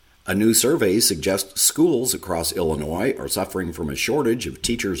A new survey suggests schools across Illinois are suffering from a shortage of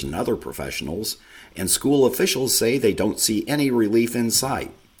teachers and other professionals, and school officials say they don't see any relief in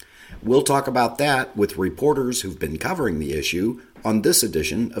sight. We'll talk about that with reporters who've been covering the issue on this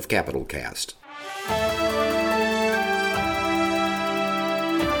edition of Capital Cast.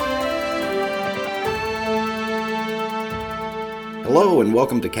 Hello and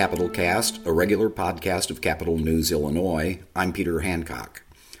welcome to Capital Cast, a regular podcast of Capital News Illinois. I'm Peter Hancock.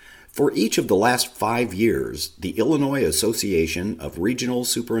 For each of the last 5 years, the Illinois Association of Regional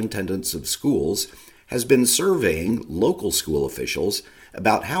Superintendents of Schools has been surveying local school officials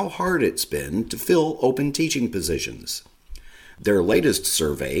about how hard it's been to fill open teaching positions. Their latest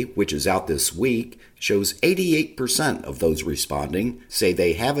survey, which is out this week, shows 88% of those responding say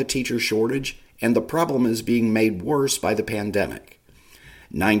they have a teacher shortage and the problem is being made worse by the pandemic.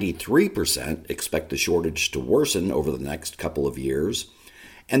 93% expect the shortage to worsen over the next couple of years,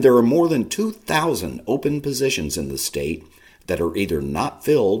 and there are more than 2,000 open positions in the state that are either not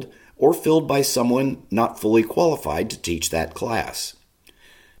filled or filled by someone not fully qualified to teach that class.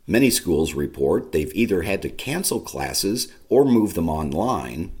 Many schools report they've either had to cancel classes or move them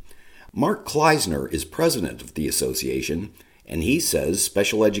online. Mark Kleisner is president of the association, and he says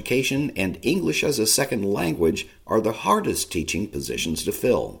special education and English as a second language are the hardest teaching positions to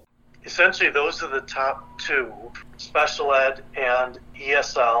fill. Essentially, those are the top two, special ed and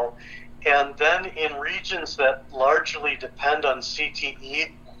ESL. And then in regions that largely depend on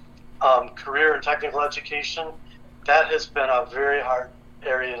CTE, career and technical education, that has been a very hard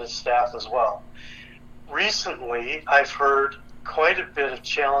area to staff as well. Recently, I've heard quite a bit of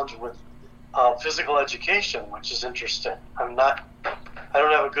challenge with physical education, which is interesting. I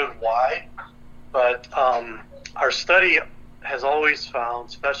don't have a good why, but our study has always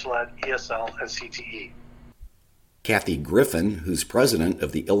found special ed, ESL, and CTE. Kathy Griffin, who's president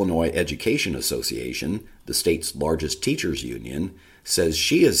of the Illinois Education Association, the state's largest teachers union, says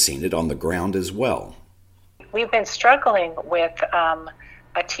she has seen it on the ground as well. We've been struggling with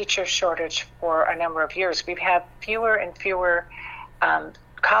a teacher shortage for a number of years. We've had fewer and fewer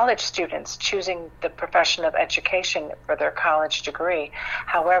college students choosing the profession of education for their college degree.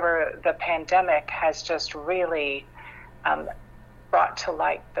 However, the pandemic has just really brought to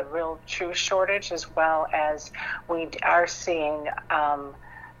light the real true shortage, as well as we are seeing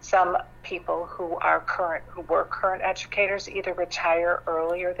some people who were current educators either retire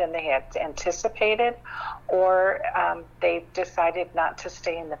earlier than they had anticipated, or they decided not to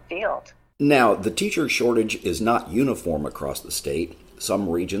stay in the field. Now, the teacher shortage is not uniform across the state. Some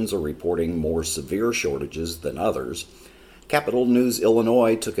regions are reporting more severe shortages than others. Capital News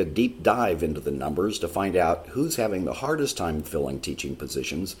Illinois took a deep dive into the numbers to find out who's having the hardest time filling teaching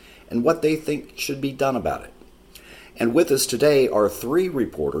positions and what they think should be done about it. And with us today are 3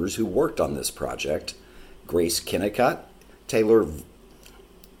 reporters who worked on this project: Grace Kinnicott, Taylor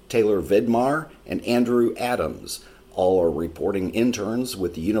Vidmar, and Andrew Adams. All are reporting interns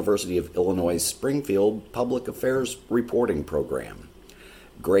with the University of Illinois Springfield Public Affairs Reporting Program.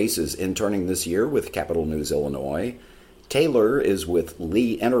 Grace is interning this year with Capital News Illinois. Taylor is with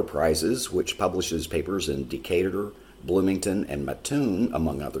Lee Enterprises, which publishes papers in Decatur, Bloomington, and Mattoon,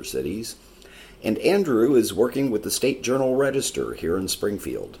 among other cities. And Andrew is working with the State Journal-Register here in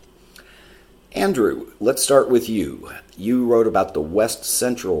Springfield. Andrew, let's start with you. You wrote about the West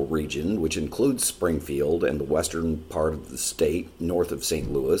Central region, which includes Springfield and the western part of the state, north of St.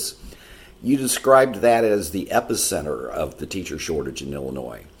 Louis. You described that as the epicenter of the teacher shortage in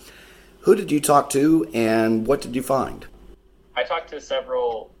Illinois. Who did you talk to, and what did you find? I talked to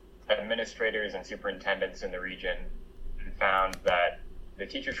several administrators and superintendents in the region and found that the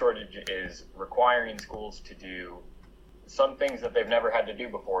teacher shortage is requiring schools to do some things that they've never had to do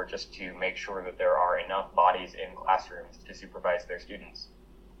before, just to make sure that there are enough bodies in classrooms to supervise their students.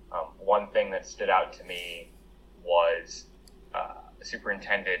 One thing that stood out to me was a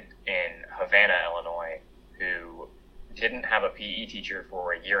superintendent in Havana, Illinois, who didn't have a PE teacher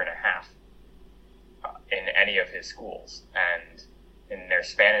for a year and a half in any of his schools. And in their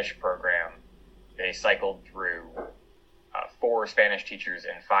Spanish program, they cycled through 4 Spanish teachers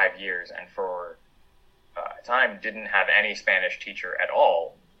in 5 years, and for a time didn't have any Spanish teacher at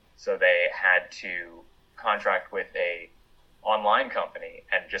all. So they had to contract with a online company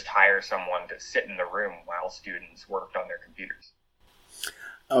and just hire someone to sit in the room while students worked on their computers.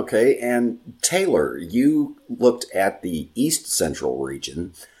 Okay, and Taylor, you looked at the East Central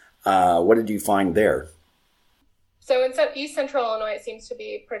region. What did you find there? So in East Central Illinois, it seems to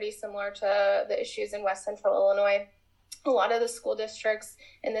be pretty similar to the issues in West Central Illinois. A lot of the school districts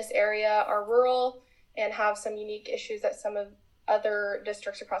in this area are rural and have some unique issues that some of other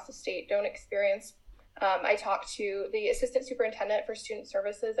districts across the state don't experience. I talked to the assistant superintendent for student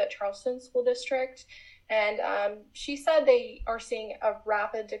services at Charleston School District, and she said they are seeing a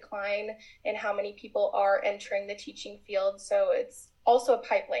rapid decline in how many people are entering the teaching field. So it's also a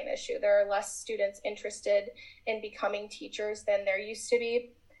pipeline issue. There are less students interested in becoming teachers than there used to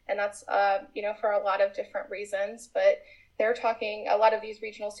be. And that's, for a lot of different reasons. But they're talking, a lot of these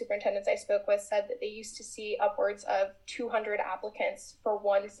regional superintendents I spoke with said that they used to see upwards of 200 applicants for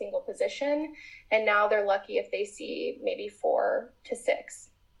one single position. And now they're lucky if they see maybe 4 to 6.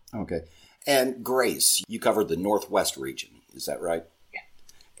 Okay. And Grace, you covered the Northwest region. Is that right? Yeah.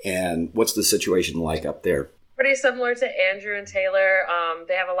 And what's the situation like up there? Pretty similar to Andrew and Taylor.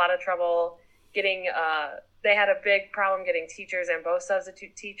 They have a lot of trouble getting, they had a big problem getting teachers and both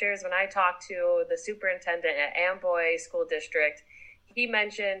substitute teachers. When I talked to the superintendent at Amboy School District, he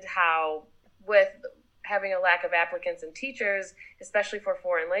mentioned how with having a lack of applicants and teachers, especially for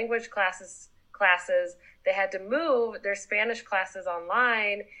foreign language classes, they had to move their Spanish classes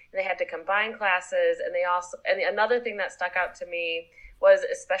online, and they had to combine classes. And another thing that stuck out to me was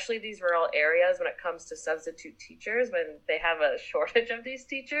especially these rural areas when it comes to substitute teachers, when they have a shortage of these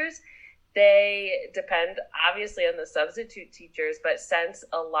teachers, they depend obviously on the substitute teachers, but since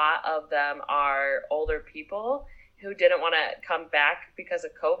a lot of them are older people who didn't want to come back because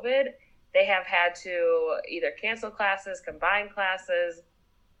of COVID, they have had to either cancel classes, combine classes.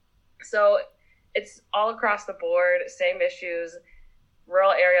 So it's all across the board, same issues.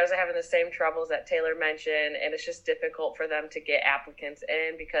 Rural areas are having the same troubles that Taylor mentioned, and it's just difficult for them to get applicants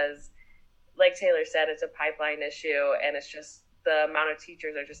in because, like Taylor said, it's a pipeline issue, and it's just the amount of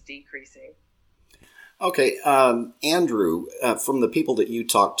teachers are just decreasing. Okay. Andrew, from the people that you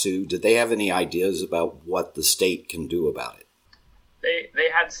talked to, did they have any ideas about what the state can do about it? They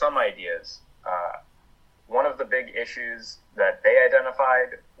had some ideas. One of the big issues that they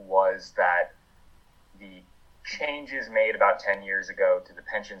identified was that the changes made about 10 years ago to the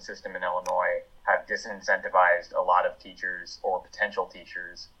pension system in Illinois have disincentivized a lot of teachers or potential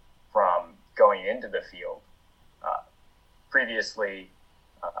teachers from going into the field. Previously,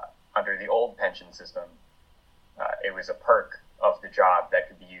 under the old pension system, it was a perk of the job that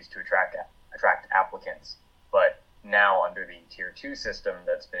could be used to attract applicants. But now under the Tier 2 system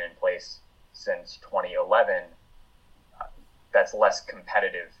that's been in place since 2011, that's less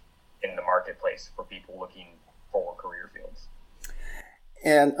competitive in the marketplace for people looking for career fields.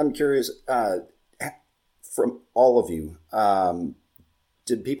 And I'm curious, from all of you,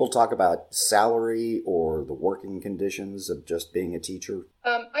 did people talk about salary or the working conditions of just being a teacher?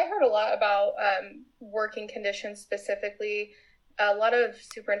 I heard a lot about working conditions specifically. A lot of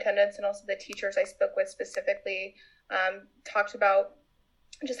superintendents and also the teachers I spoke with specifically talked about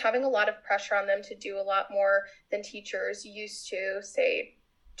just having a lot of pressure on them to do a lot more than teachers used to, say,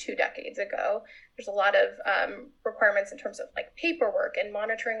 2 decades ago. There's a lot of requirements in terms of like paperwork and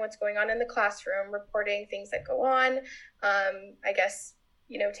monitoring what's going on in the classroom, reporting things that go on. I guess,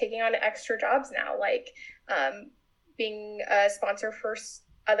 taking on extra jobs now, like being a sponsor for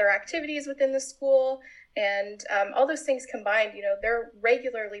other activities within the school. And all those things combined, they're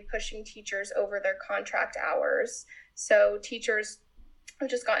regularly pushing teachers over their contract hours. So teachers have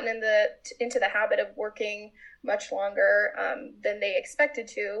just gotten into the habit of working much longer than they expected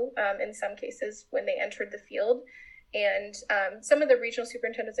to, in some cases when they entered the field. And some of the regional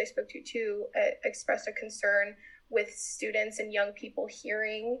superintendents I spoke to too expressed a concern with students and young people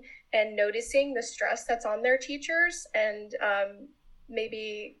hearing and noticing the stress that's on their teachers, and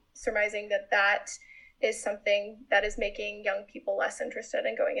maybe surmising that is something that is making young people less interested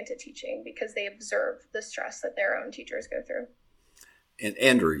in going into teaching because they observe the stress that their own teachers go through. And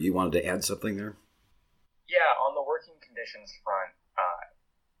Andrew, you wanted to add something there? Yeah, on the working conditions front,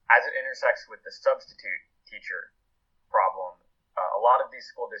 as it intersects with the substitute teacher problem, a lot of these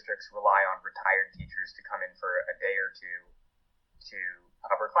school districts rely on retired teachers to come in for a day or two to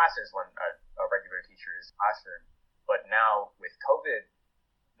cover classes when a regular teacher is in the classroom. But now with COVID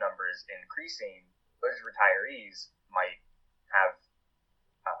numbers increasing, those retirees might have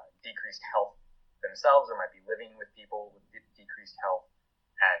decreased health themselves or might be living with people with decreased health,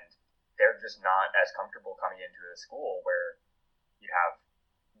 and they're just not as comfortable coming into a school where you have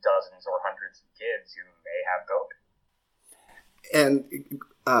dozens or hundreds of kids who may have COVID.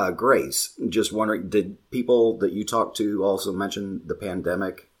 And Grace, just wondering, did people that you talked to also mention the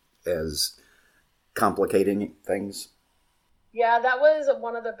pandemic as complicating things? Yeah, that was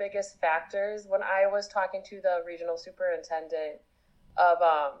one of the biggest factors when I was talking to the regional superintendent of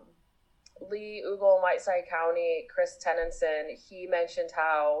Lee, Eagle, and Whiteside County, Chris Tennyson. He mentioned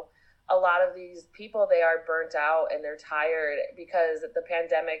how a lot of these people, they are burnt out and they're tired because the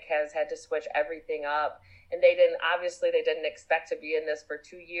pandemic has had to switch everything up. And they didn't expect to be in this for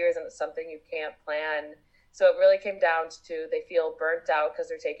 2 years, and it's something you can't plan. So it really came down to they feel burnt out because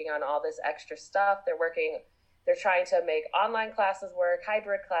they're taking on all this extra stuff. They're trying to make online classes work,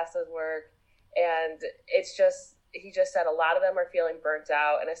 hybrid classes work. And he just said a lot of them are feeling burnt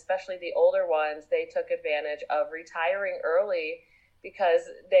out, and especially the older ones, they took advantage of retiring early because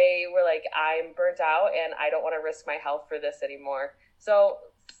they were like, I'm burnt out and I don't want to risk my health for this anymore. So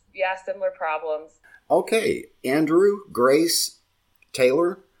yeah, similar problems. Okay, Andrew, Grace,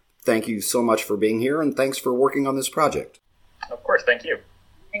 Taylor, thank you so much for being here, and thanks for working on this project. Of course, thank you.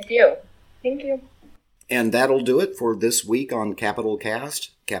 Thank you. Thank you. And that'll do it for this week on Capitol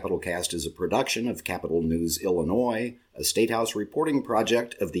Cast. Capitol Cast is a production of Capitol News Illinois, a Statehouse reporting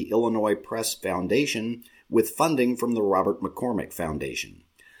project of the Illinois Press Foundation with funding from the Robert McCormick Foundation.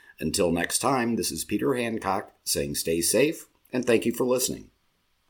 Until next time, this is Peter Hancock saying stay safe, and thank you for listening.